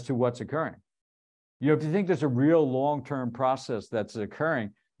as to what's occurring? You know, if you think there's a real long-term process that's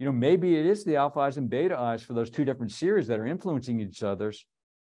occurring, you know, maybe it is the alpha I's and beta I's for those two different series that are influencing each other's,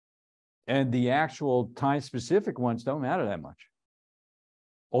 and the actual time-specific ones don't matter that much.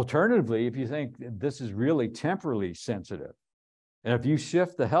 Alternatively, if you think this is really temporally sensitive, and if you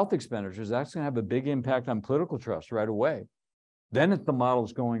shift the health expenditures, that's going to have a big impact on political trust right away. Then the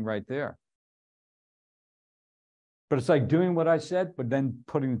model's going right there. But it's like doing what I said, but then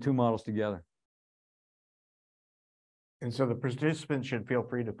putting the two models together. And so the participants should feel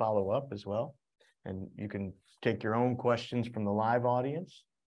free to follow up as well. And you can take your own questions from the live audience.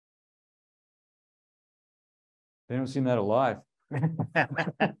 They don't seem that alive. Yeah.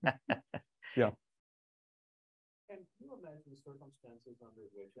 Can you imagine circumstances under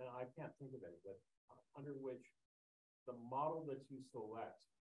which, and I can't think of any, but under which the model that you select,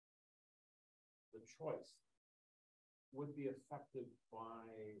 the choice, would be affected by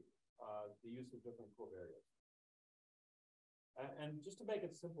the use of different covariates? And just to make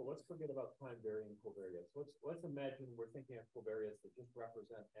it simple, let's forget about time varying covariates. Let's imagine we're thinking of covariates that just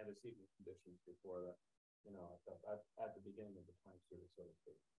represent antecedent conditions before the, you know, at the beginning of the time series, so to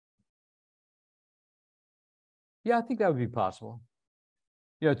speak. Yeah, I think that would be possible.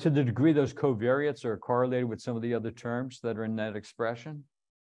 You know, to the degree those covariates are correlated with some of the other terms that are in that expression.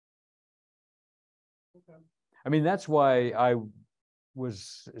 Okay. I mean, that's why I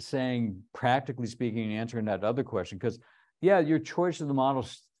was saying, practically speaking, answering that other question, because yeah, your choice of the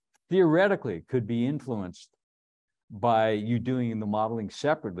models theoretically could be influenced by you doing the modeling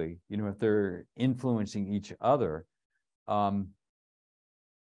separately, you know, if they're influencing each other. But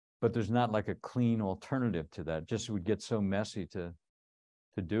there's not like a clean alternative to that. It just would get so messy to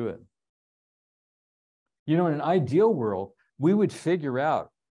do it. You know, in an ideal world, we would figure out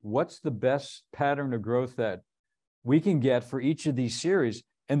what's the best pattern of growth that we can get for each of these series.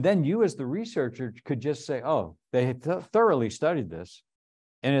 And then you as the researcher could just say, oh, they thoroughly studied this.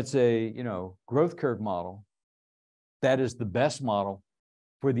 And it's a, you know, growth curve model. That is the best model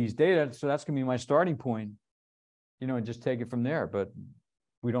for these data. So that's going to be my starting point, you know, and just take it from there. But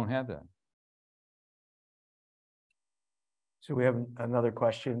we don't have that. So we have another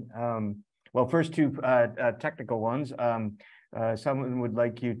question. Well, first two technical ones. Someone would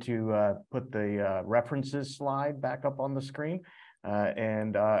like you to put the references slide back up on the screen.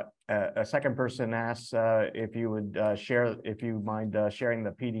 And a second person asks if you would if you mind sharing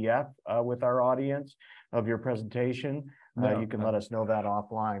the PDF with our audience of your presentation. You can let us know that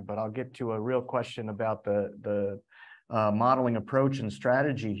offline, but I'll get to a real question about the modeling approach and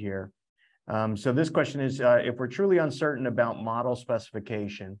strategy here. So this question is, if we're truly uncertain about model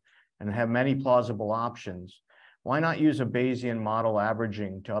specification and have many plausible options, why not use a Bayesian model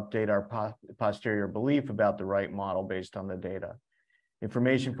averaging to update our posterior belief about the right model based on the data?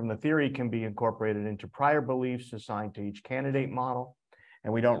 Information from the theory can be incorporated into prior beliefs assigned to each candidate model,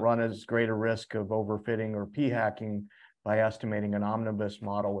 and we don't run as great a risk of overfitting or p-hacking by estimating an omnibus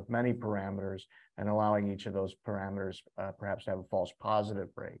model with many parameters and allowing each of those parameters perhaps to have a false positive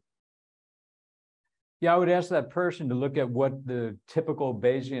rate. Yeah, I would ask that person to look at what the typical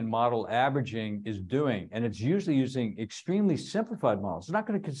Bayesian model averaging is doing. And it's usually using extremely simplified models. It's not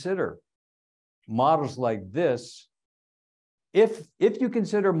going to consider models like this. If you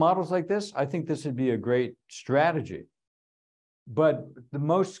consider models like this, I think this would be a great strategy. But the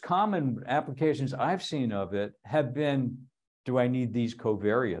most common applications I've seen of it have been, do I need these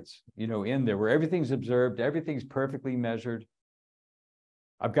covariates, you know, in there where everything's observed, everything's perfectly measured.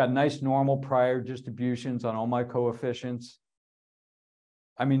 I've got nice normal prior distributions on all my coefficients.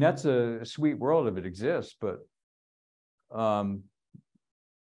 I mean, that's a sweet world if it exists, but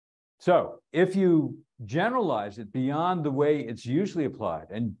So if you generalize it beyond the way it's usually applied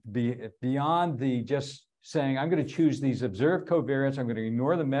and beyond the just saying, I'm going to choose these observed covariates, I'm going to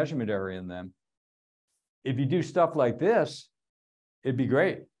ignore the measurement area in them. If you do stuff like this, it'd be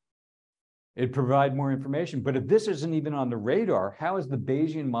great. It'd provide more information. But if this isn't even on the radar, how is the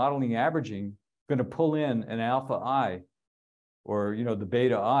Bayesian modeling averaging going to pull in an alpha I or, you know, the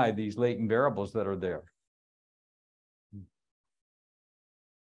beta I, these latent variables that are there?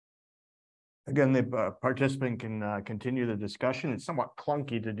 Again, the participant can continue the discussion. It's somewhat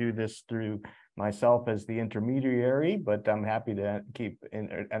clunky to do this through myself as the intermediary, but I'm happy to keep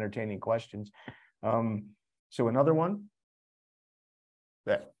entertaining questions. So another one.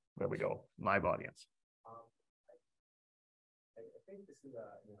 There we go. Live audience. I think this is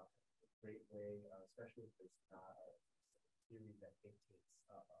a great way, especially if it's not a theory that dictates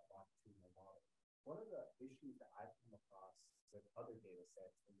a longitudinal model. One of the issues that I've come across with other data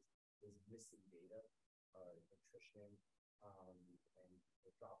sets is missing data, attrition, and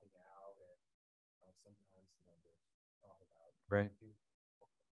they're dropping out, and sometimes they're talking about right.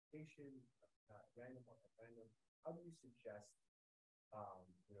 Random. How do you suggest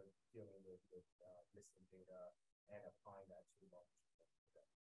dealing with missing data and applying that to longitudinal data?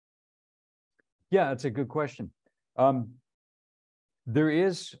 Yeah, it's a good question. There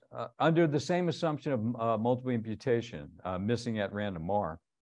is, under the same assumption of multiple imputation, missing at random R,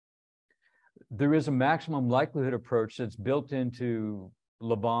 there is a maximum likelihood approach that's built into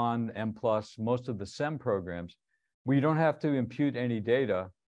Lavon, M+, most of the SEM programs, where you don't have to impute any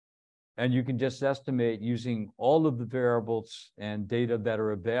data, and you can just estimate using all of the variables and data that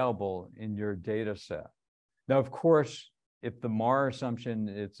are available in your data set. Now, of course, if the MAR assumption,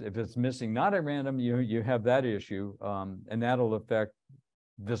 if it's missing not at random, you have that issue, and that'll affect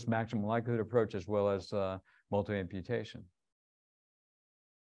this maximum likelihood approach as well as multi-imputation.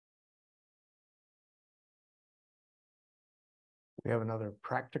 We have another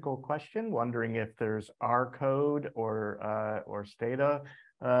practical question, wondering if there's R code or Stata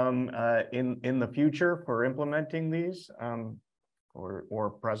in the future for implementing these,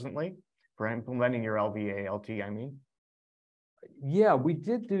 or presently for implementing your LVA-LT, I mean. Yeah, we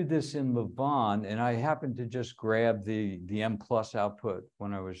did do this in Lavon, and I happened to just grab the M+ output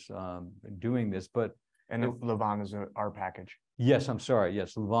when I was doing this, but. And Lavon is an R package. Yes, I'm sorry.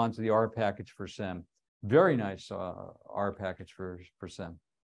 Yes, Lavon's the R package for SEM. Very nice R package for SEM.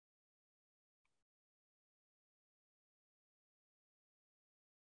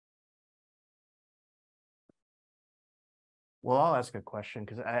 Well, I'll ask a question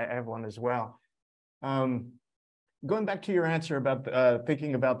because I have one as well. Going back to your answer about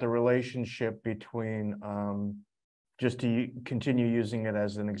thinking about the relationship between, just to continue using it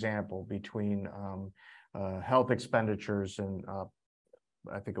as an example, between health expenditures and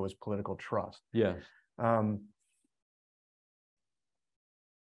I think it was political trust. Yes.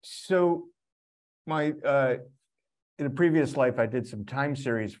 So my in a previous life, I did some time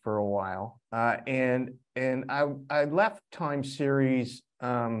series for a while, and I left time series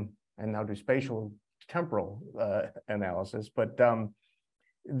and now do spatial temporal analysis. But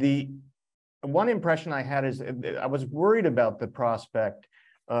the one impression I had is I was worried about the prospect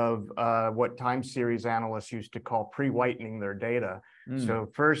of what time series analysts used to call pre-whitening their data. So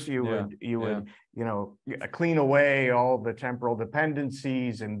first you would clean away all the temporal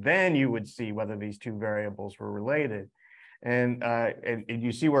dependencies, and then you would see whether these two variables were related. And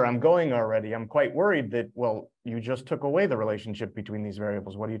you see where I'm going already. I'm quite worried that, well, you just took away the relationship between these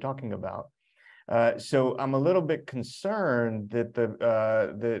variables. What are you talking about? So I'm a little bit concerned that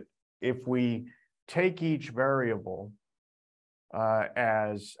that if we take each variable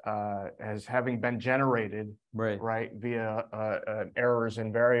as having been generated right via an errors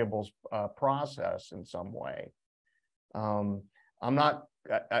in variables process in some way, I'm not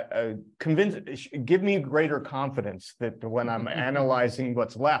convinced. Give me greater confidence that when I'm analyzing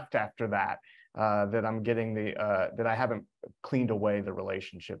what's left after that, that I'm getting that I haven't cleaned away the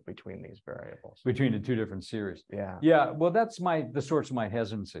relationship between these variables, between the two different series. Yeah. Well, that's the source of my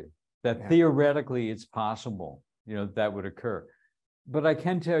hesitancy, that theoretically it's possible, that would occur. But I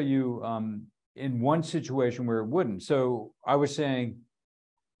can tell you in one situation where it wouldn't. So I was saying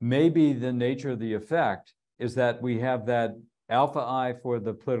maybe the nature of the effect is that we have that alpha I for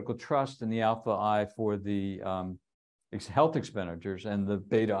the political trust and the alpha I for the health expenditures and the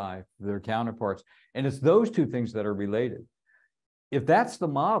beta I for their counterparts. And it's those two things that are related. If that's the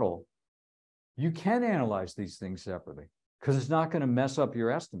model, you can analyze these things separately because it's not going to mess up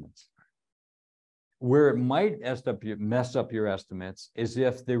your estimates. Where it might mess up your estimates is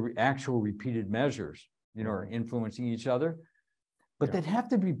if the actual repeated measures, are influencing each other. But Yeah. they'd have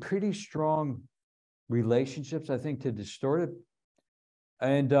to be pretty strong relationships, I think, to distort it.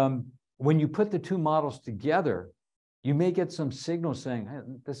 And when you put the two models together, you may get some signal saying, hey,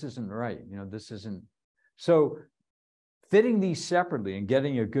 this isn't right, this isn't. So fitting these separately and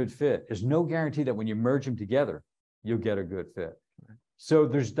getting a good fit is no guarantee that when you merge them together, you'll get a good fit. So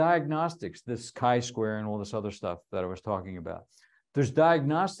there's diagnostics, this chi-square and all this other stuff that I was talking about. There's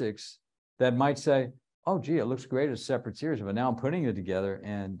diagnostics that might say, oh, gee, it looks great as separate series, but now I'm putting it together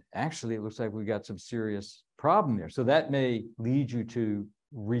and actually it looks like we got some serious problem there. So that may lead you to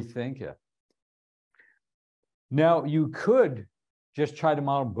rethink it. Now, you could just try to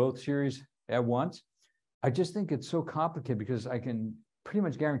model both series at once. I just think it's so complicated because I can pretty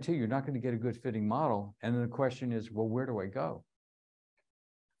much guarantee you're not going to get a good fitting model. And then the question is, well, where do I go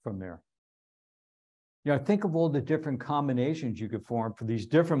from there? Think of all the different combinations you could form for these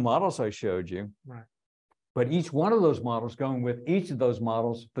different models I showed you. Right. But each one of those models going with each of those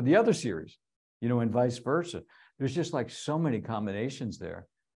models for the other series, and vice versa. There's just like so many combinations there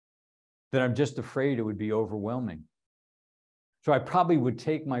that I'm just afraid it would be overwhelming. So I probably would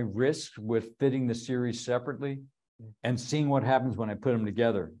take my risk with fitting the series separately and seeing what happens when I put them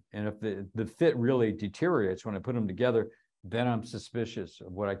together. And if the fit really deteriorates when I put them together, then I'm suspicious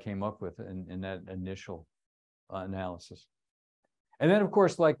of what I came up with in that initial analysis. And then, of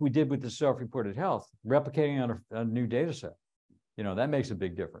course, like we did with the self-reported health, replicating on a new data set, that makes a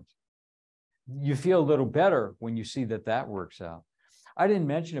big difference. You feel a little better when you see that works out. I didn't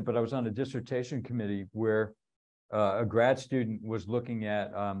mention it, but I was on a dissertation committee where a grad student was looking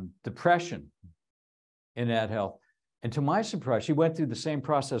at depression in Add Health. And to my surprise, she went through the same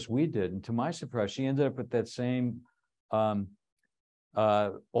process we did. And to my surprise, she ended up with that same alt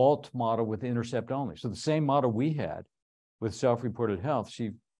model with intercept only. So the same model we had with self-reported health,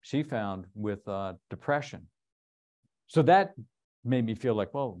 she found with depression. So that made me feel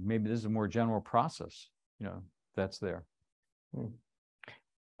like, well, maybe this is a more general process, that's there.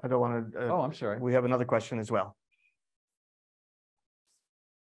 I don't want to. Oh, I'm sorry. We have another question as well.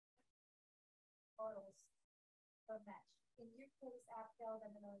 In your case, Add Health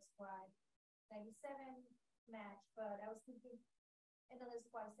and NLYS 97 match, but I was thinking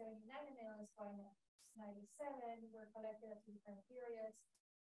NLYS79 and NLYS97 were collected at different periods,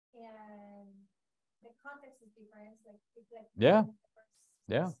 and the context is different. Yeah.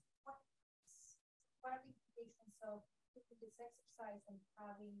 What are the implications of taking this exercise and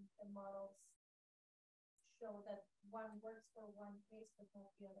having the models show that one works for one case but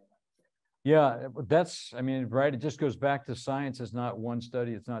not the other one? Yeah, right. It just goes back to science is not one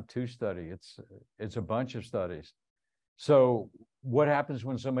study. It's not two studies. It's a bunch of studies. So what happens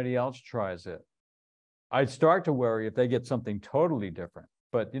when somebody else tries it? I'd start to worry if they get something totally different.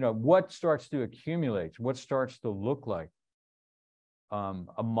 But, what starts to accumulate? What starts to look like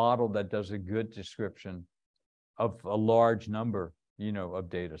a model that does a good description of a large number, of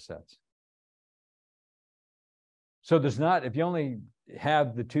data sets? So there's not, if you only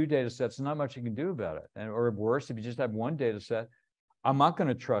have the two data sets, not much you can do about it. Or worse, if you just have one data set, I'm not going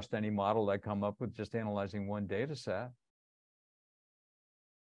to trust any model that come up with just analyzing one data set.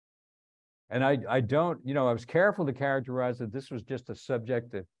 And I don't, I was careful to characterize that this was just a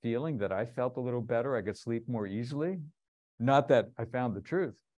subjective feeling that I felt a little better. I could sleep more easily. Not that I found the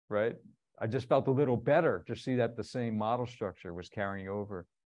truth, right? I just felt a little better to see that the same model structure was carrying over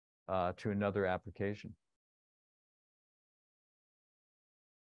to another application.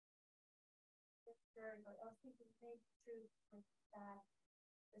 I was thinking maybe true for that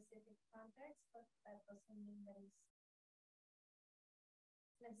specific context, but that doesn't mean that it's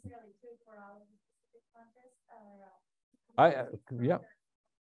necessarily true for all of the specific contexts. Yeah.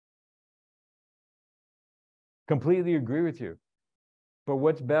 Completely agree with you. But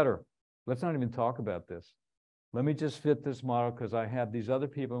what's better? Let's not even talk about this. Let me just fit this model because I have these other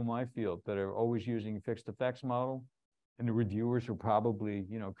people in my field that are always using a fixed effects model. And the reviewers will probably,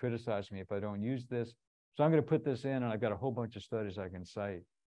 criticize me if I don't use this. So I'm going to put this in, and I've got a whole bunch of studies I can cite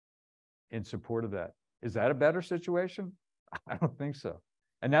in support of that. Is that a better situation? I don't think so.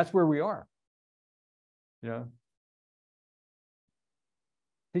 And that's where we are. Did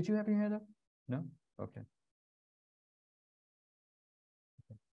you have your hand up? No? Okay.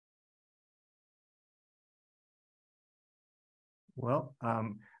 Well,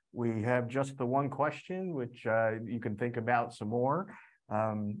 we have just the one question, which you can think about some more,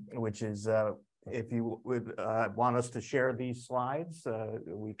 which is if you would want us to share these slides,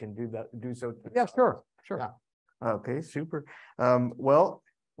 we can do so. Yeah, sure. Yeah. Okay, super. Well,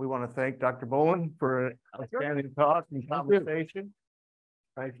 we want to thank Dr. Boland for an outstanding talk and conversation.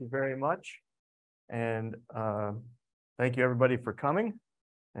 Thank you very much. And Thank you, everybody, for coming.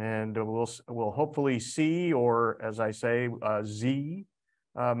 And we'll hopefully see, or as I say,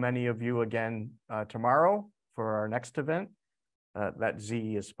 many of you again tomorrow for our next event. That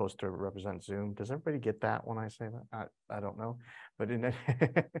Z is supposed to represent Zoom. Does everybody get that when I say that? I don't know, but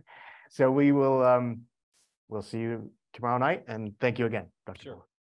so we will we'll see you tomorrow night, and thank you again, Dr. Sure.